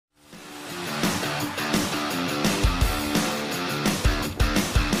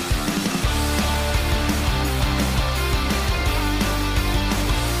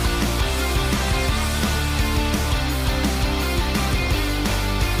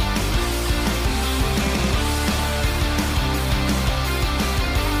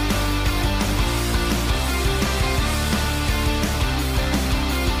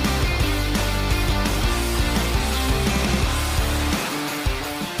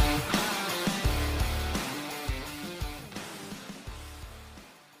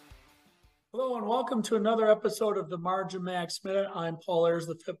Hello and welcome to another episode of the Margin Max Minute. I'm Paul Ayers,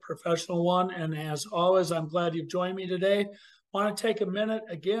 the Fit Professional One, and as always, I'm glad you've joined me today. I want to take a minute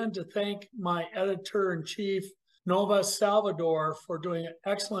again to thank my editor-in-chief, Nova Salvador, for doing an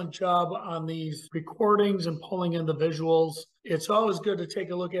excellent job on these recordings and pulling in the visuals. It's always good to take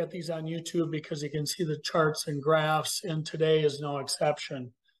a look at these on YouTube because you can see the charts and graphs, and today is no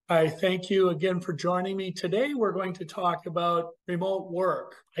exception. I thank you again for joining me. Today, we're going to talk about remote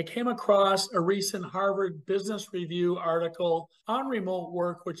work. I came across a recent Harvard Business Review article on remote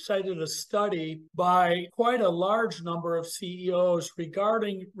work, which cited a study by quite a large number of CEOs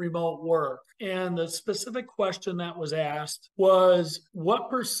regarding remote work. And the specific question that was asked was, what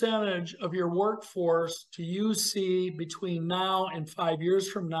percentage of your workforce do you see between now and 5 years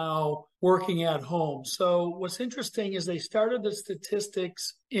from now working at home? So what's interesting is they started the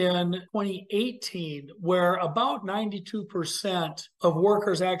statistics in 2018, where about 92% of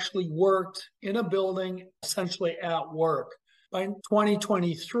workers actually worked in a building, essentially at work. By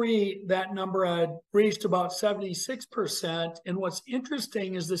 2023, that number had reached about 76%. And what's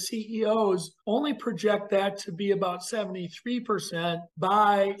interesting is the CEOs only project that to be about 73%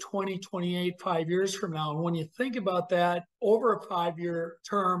 by 2028, 5 years from now. And when you think about that over a 5-year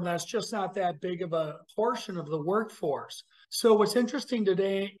term, that's just not that big of a portion of the workforce. So what's interesting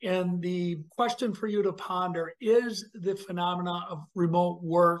today, and the question for you to ponder, is the phenomena of remote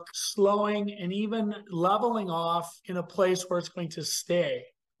work slowing and even leveling off in a place where it's going to stay?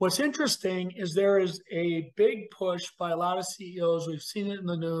 What's interesting is there is a big push by a lot of CEOs, we've seen it in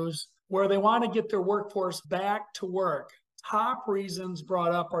the news, where they want to get their workforce back to work. Top reasons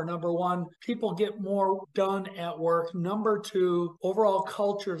brought up are, number one, people get more done at work. Number two, overall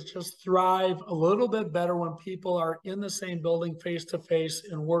cultures just thrive a little bit better when people are in the same building face to face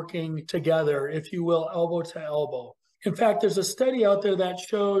and working together, if you will, elbow to elbow. In fact, there's a study out there that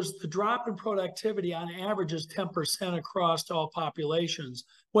shows the drop in productivity on average is 10% across all populations.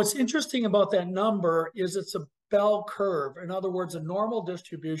 What's interesting about that number is it's a bell curve. In other words, a normal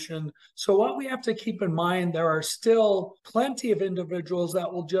distribution. So what we have to keep in mind, there are still plenty of individuals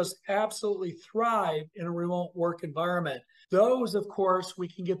that will just absolutely thrive in a remote work environment. Those, of course, we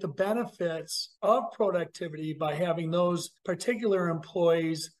can get the benefits of productivity by having those particular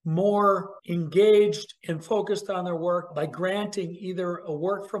employees more engaged and focused on their work by granting either a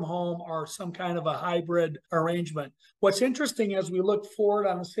work from home or some kind of a hybrid arrangement. What's interesting as we look forward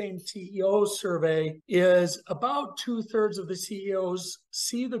on the same CEO survey is about 2/3 of the CEOs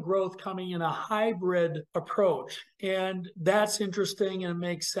see the growth coming in a hybrid approach. And that's interesting and it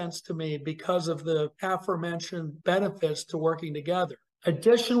makes sense to me because of the aforementioned benefits to working together.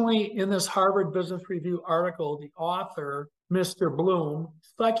 Additionally, in this Harvard Business Review article, the author, Mr. Bloom,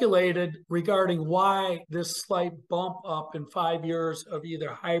 speculated regarding why this slight bump up in 5 years of either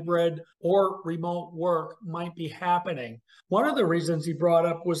hybrid or remote work might be happening. One of the reasons he brought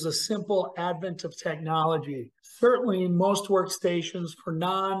up was the simple advent of technology. Certainly, most workstations for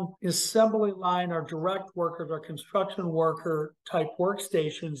non-assembly line or direct workers or construction worker type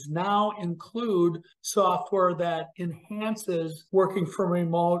workstations now include software that enhances working from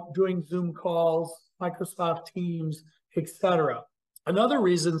remote, doing Zoom calls, Microsoft Teams, etc. Another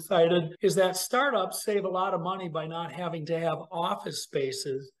reason cited is that startups save a lot of money by not having to have office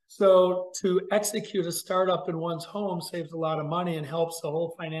spaces. So to execute a startup in one's home saves a lot of money and helps the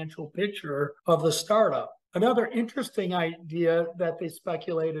whole financial picture of the startup. Another interesting idea that they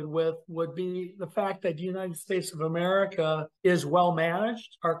speculated with would be the fact that the United States of America is well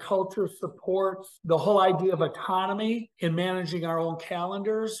managed. Our culture supports the whole idea of autonomy in managing our own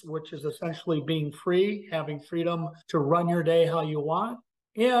calendars, which is essentially being free, having freedom to run your day how you want.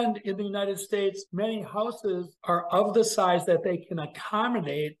 And in the United States, many houses are of the size that they can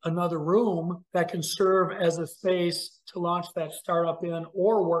accommodate another room that can serve as a space to launch that startup in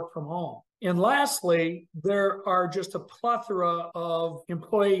or work from home. And lastly, there are just a plethora of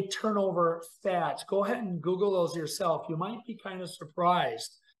employee turnover stats. Go ahead and Google those yourself. You might be kind of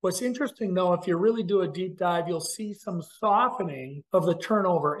surprised. What's interesting, though, if you really do a deep dive, you'll see some softening of the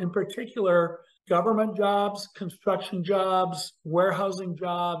turnover. In particular, government jobs, construction jobs, warehousing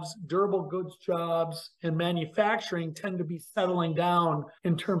jobs, durable goods jobs, and manufacturing tend to be settling down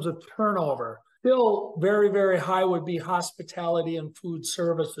in terms of turnover. Still very, very high would be hospitality and food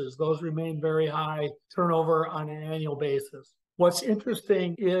services. Those remain very high turnover on an annual basis. What's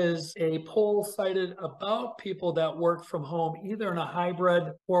interesting is a poll cited about people that work from home, either in a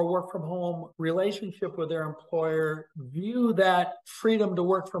hybrid or work from home relationship with their employer, view that freedom to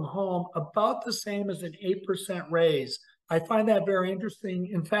work from home about the same as an 8% raise. I find that very interesting.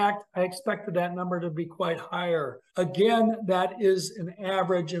 In fact, I expected that number to be quite higher. Again, that is an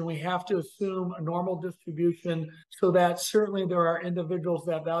average, and we have to assume a normal distribution so that certainly there are individuals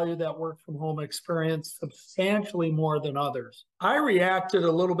that value that work from home experience substantially more than others. I reacted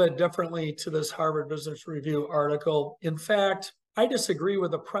a little bit differently to this Harvard Business Review article. In fact, I disagree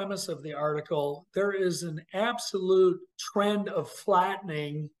with the premise of the article. There is an absolute trend of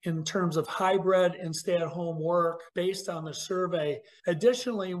flattening in terms of hybrid and stay-at-home work based on the survey.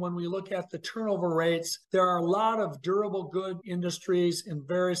 Additionally, when we look at the turnover rates, there are a lot of durable good industries in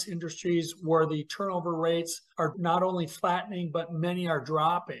various industries where the turnover rates are not only flattening, but many are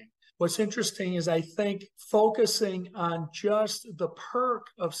dropping. What's interesting is I think focusing on just the perk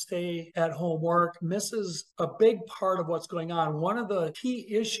of stay-at-home work misses a big part of what's going on. One of the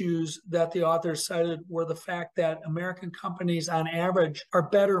key issues that the authors cited were the fact that American companies on average are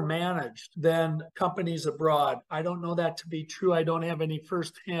better managed than companies abroad. I don't know that to be true. I don't have any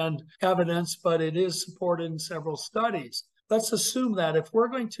firsthand evidence, but it is supported in several studies. Let's assume that if we're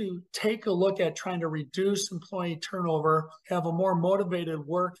going to take a look at trying to reduce employee turnover, have a more motivated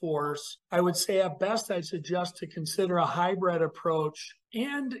workforce, I would say at best I'd suggest to consider a hybrid approach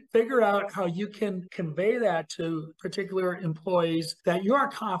and figure out how you can convey that to particular employees that you are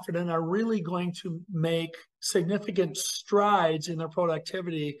confident are really going to make significant strides in their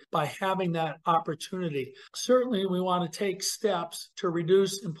productivity by having that opportunity. Certainly, we want to take steps to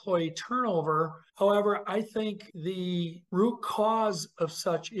reduce employee turnover. However, I think the root cause of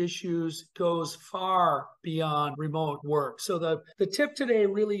such issues goes far beyond remote work. So the tip today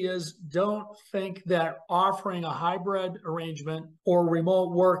really is don't think that offering a hybrid arrangement or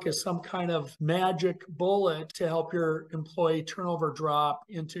remote work is some kind of magic bullet to help your employee turnover drop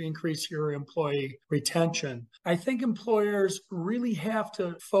and to increase your employee retention. I think employers really have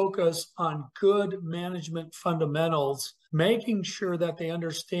to focus on good management fundamentals, making sure that they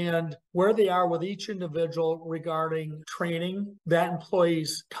understand where they are with each individual regarding training, that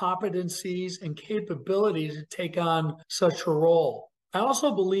employee's competencies and capability to take on such a role. I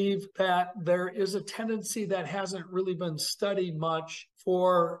also believe that there is a tendency that hasn't really been studied much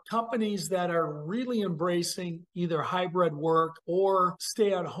for companies that are really embracing either hybrid work or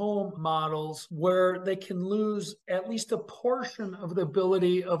stay-at-home models where they can lose at least a portion of the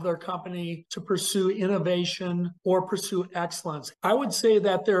ability of their company to pursue innovation or pursue excellence. I would say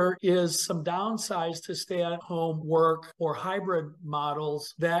that there is some downsides to stay-at-home work or hybrid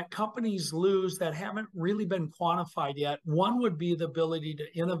models that companies lose that haven't really been quantified yet. One would be the ability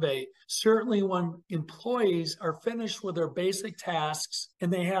to innovate. Certainly when employees are finished with their basic tasks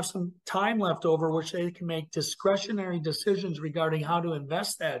and they have some time left over, which they can make discretionary decisions regarding how to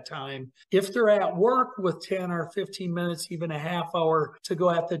invest that time. If they're at work with 10 or 15 minutes, even a half hour to go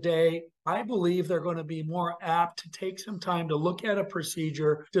at the day, I believe they're going to be more apt to take some time to look at a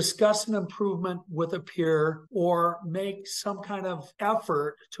procedure, discuss an improvement with a peer, or make some kind of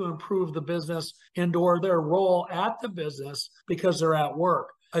effort to improve the business and or their role at the business because they're at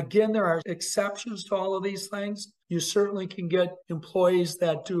work. Again, there are exceptions to all of these things. You certainly can get employees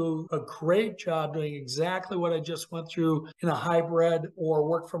that do a great job doing exactly what I just went through in a hybrid or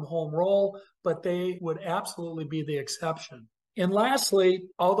work from home role, but they would absolutely be the exception. And lastly,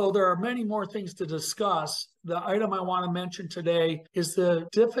 although there are many more things to discuss, the item I want to mention today is the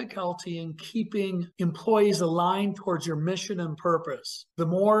difficulty in keeping employees aligned towards your mission and purpose. The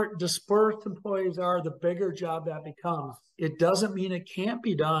more dispersed employees are, the bigger job that becomes. It doesn't mean it can't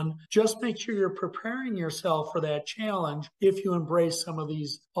be done. Just make sure you're preparing yourself for that challenge if you embrace some of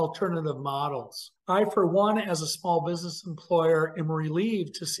these alternative models. I, for one, as a small business employer, am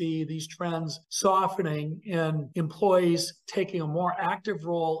relieved to see these trends softening and employees taking a more active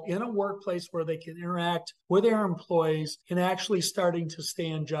role in a workplace where they can interact with their employees and actually starting to stay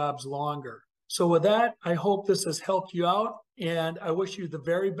in jobs longer. So with that, I hope this has helped you out, and I wish you the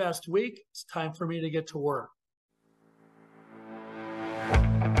very best week. It's time for me to get to work.